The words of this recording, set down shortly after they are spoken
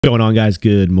What's going on, guys?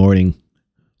 Good morning.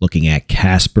 Looking at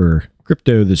Casper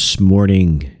crypto this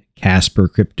morning. Casper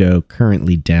crypto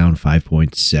currently down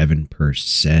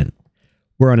 5.7%.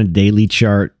 We're on a daily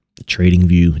chart,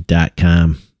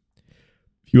 tradingview.com.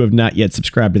 If you have not yet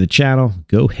subscribed to the channel,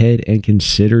 go ahead and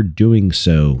consider doing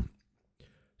so.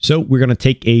 So we're going to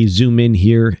take a zoom in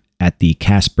here at the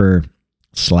Casper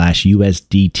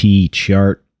 /USDT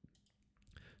chart.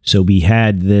 So we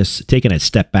had this, taking a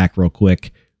step back real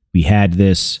quick, we had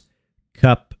this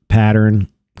cup pattern,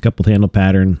 couple handle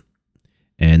pattern,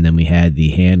 and then we had the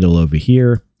handle over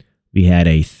here. We had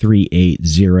a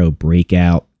 380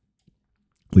 breakout,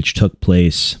 which took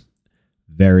place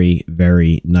very,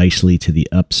 very nicely to the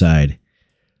upside.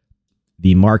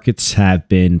 The markets have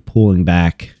been pulling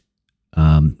back,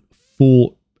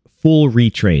 full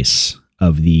retrace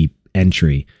of the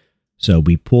entry. So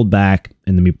we pulled back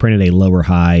and then we printed a lower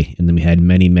high, and then we had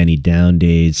many down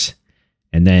days.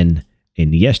 And then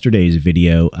in yesterday's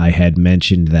video, I had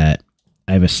mentioned that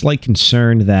I have a slight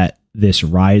concern that this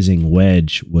rising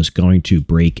wedge was going to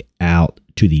break out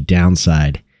to the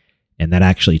downside. And that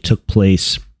actually took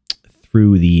place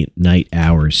through the night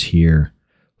hours here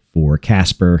for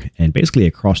Casper and basically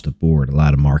across the board. A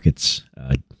lot of markets,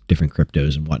 different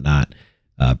cryptos and whatnot,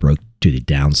 broke to the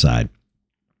downside.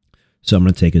 So I'm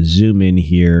going to take a zoom in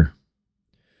here.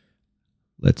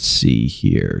 Let's see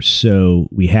here. So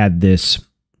we had this,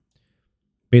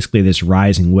 basically this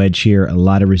rising wedge here, a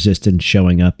lot of resistance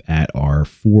showing up at our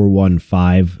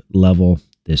 415 level,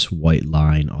 this white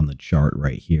line on the chart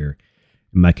right here.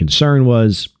 And my concern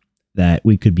was that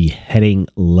we could be heading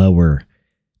lower,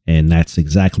 and that's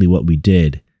exactly what we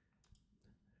did.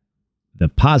 The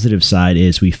positive side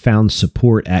is we found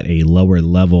support at a lower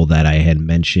level that I had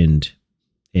mentioned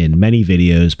in many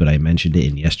videos, but I mentioned it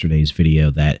in yesterday's video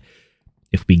that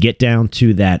if we get down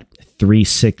to that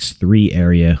 363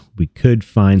 area, we could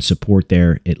find support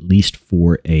there at least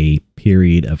for a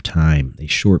period of time, a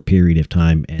short period of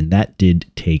time, and that did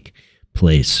take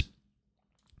place.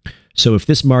 So if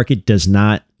this market does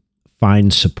not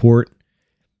find support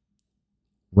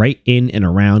right in and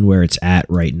around where it's at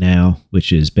right now,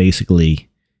 which is basically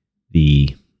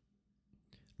the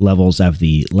levels of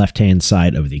the left-hand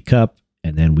side of the cup,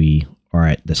 and then we are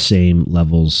at the same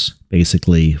levels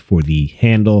basically for the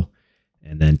handle.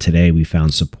 And then today we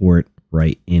found support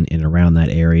right in and around that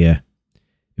area.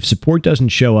 If support doesn't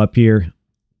show up here,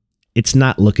 it's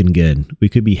not looking good. We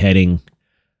could be heading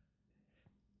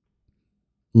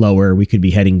lower. We could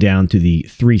be heading down to the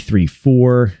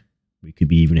 334. We could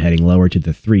be even heading lower to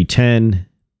the 310.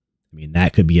 I mean,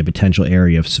 that could be a potential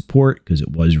area of support because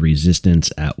it was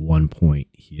resistance at one point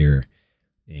here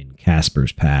in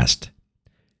Casper's past.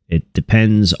 It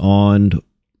depends on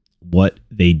what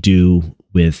they do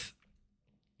with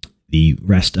the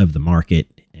rest of the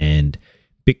market, and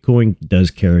Bitcoin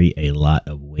does carry a lot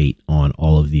of weight on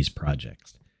all of these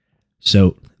projects.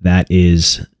 So that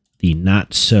is the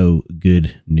not so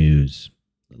good news.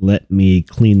 Let me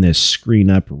clean this screen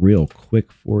up real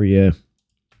quick for you.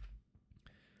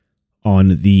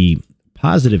 On the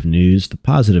positive news, the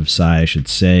positive side, I should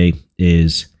say,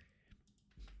 is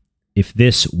if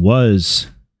this was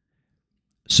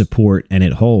support and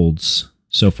it holds,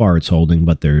 so far it's holding,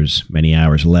 but there's many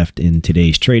hours left in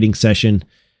today's trading session.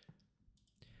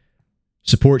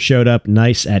 Support showed up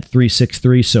nice at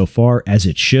 363 so far, as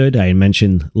it should. I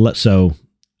mentioned, so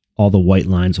all the white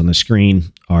lines on the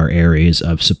screen are areas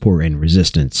of support and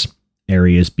resistance.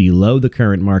 Areas below the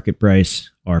current market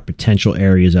price are potential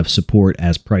areas of support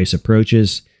as price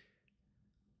approaches.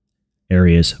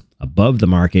 Areas above the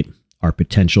market are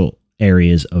potential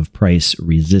areas of price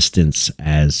resistance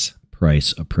as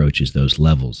price approaches those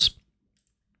levels.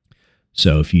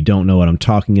 So if you don't know what I'm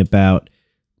talking about,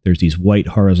 there's these white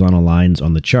horizontal lines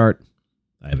on the chart.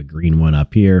 I have a green one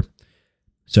up here.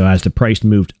 So as the price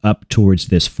moved up towards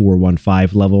this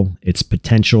 415 level, it's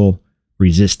potential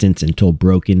resistance until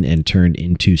broken and turned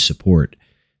into support.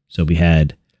 So we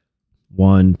had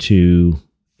 1, 2,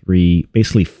 3,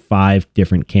 basically 5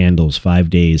 different candles, 5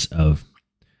 days of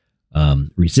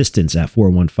resistance at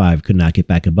 415, could not get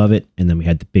back above it, and then we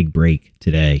had the big break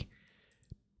today.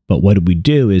 But what did we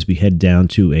do is we head down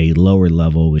to a lower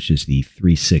level, which is the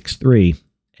 363,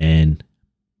 and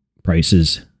price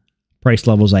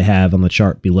levels I have on the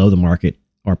chart below the market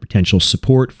are potential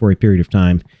support for a period of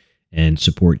time, and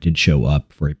support did show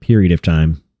up for a period of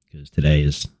time because today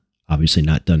is obviously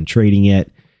not done trading yet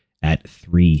at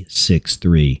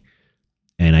 363.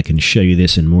 And I can show you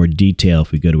this in more detail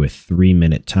if we go to a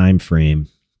 3-minute time frame.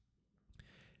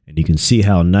 And you can see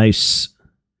how nicely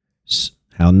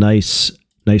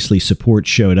support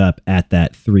showed up at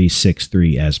that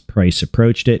 363 as price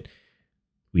approached it.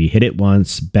 We hit it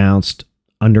once, bounced,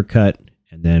 undercut,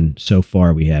 and then so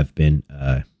far we have been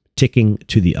ticking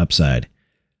to the upside.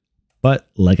 But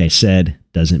like I said,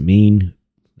 doesn't mean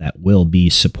that will be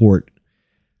support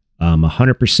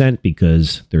 100%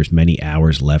 because there's many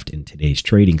hours left in today's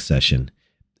trading session.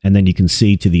 And then you can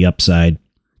see to the upside,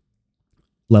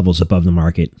 levels above the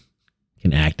market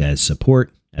can act as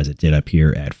support, as it did up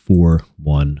here at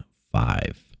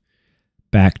 415.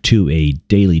 Back to a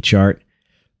daily chart.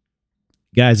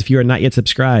 Guys, if you are not yet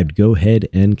subscribed, go ahead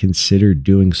and consider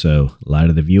doing so. A lot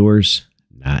of the viewers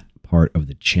not part of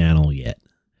the channel yet.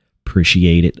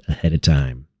 Appreciate it ahead of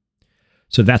time.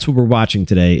 So that's what we're watching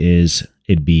today.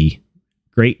 It'd be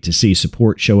great to see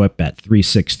support show up at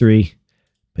 363,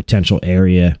 potential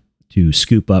area to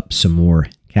scoop up some more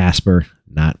Casper,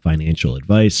 not financial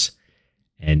advice.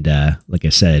 And like I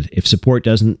said, if support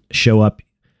doesn't show up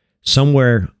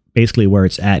somewhere basically where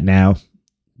it's at now,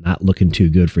 not looking too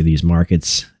good for these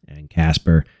markets and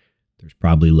Casper. There's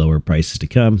probably lower prices to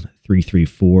come,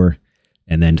 334,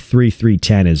 and then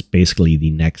 3310 is basically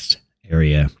the next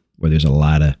area where there's a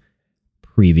lot of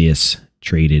previous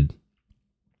traded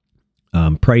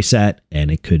price at,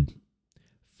 and it could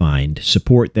find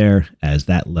support there as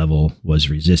that level was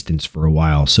resistance for a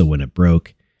while. So when it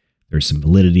broke, there's some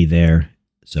validity there.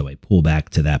 So a pullback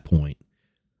to that point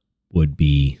would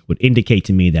indicate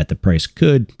to me that the price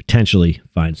could potentially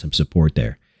find some support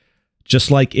there, just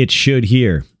like it should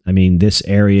here. I mean, this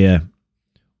area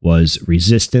was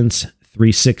resistance.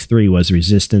 363 was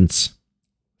resistance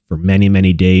for many,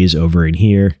 many days over in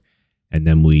here. And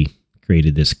then we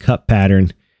created this cup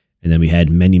pattern. And then we had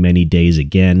many, many days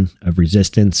again of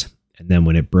resistance. And then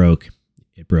when it broke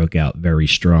out very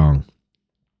strong.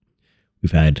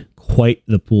 We've had quite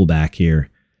the pullback here,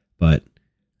 but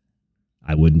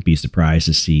I wouldn't be surprised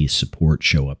to see support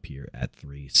show up here at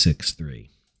 363.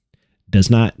 Does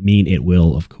not mean it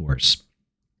will, of course.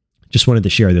 Just wanted to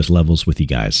share those levels with you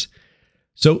guys.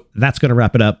 So that's going to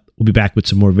wrap it up. We'll be back with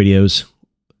some more videos.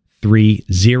 30.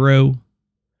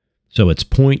 So it's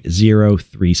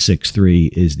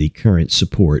 0.0363 is the current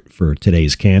support for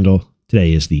today's candle.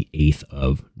 Today is the 8th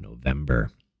of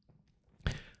November.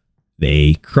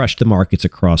 They crushed the markets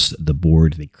across the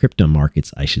board, the crypto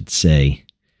markets, I should say,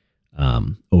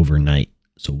 overnight.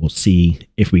 So we'll see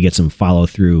if we get some follow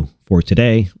through for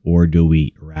today, or do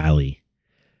we rally?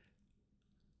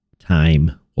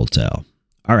 Time will tell.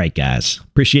 All right, guys.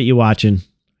 Appreciate you watching.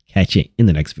 Catch you in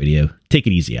the next video. Take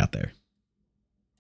it easy out there.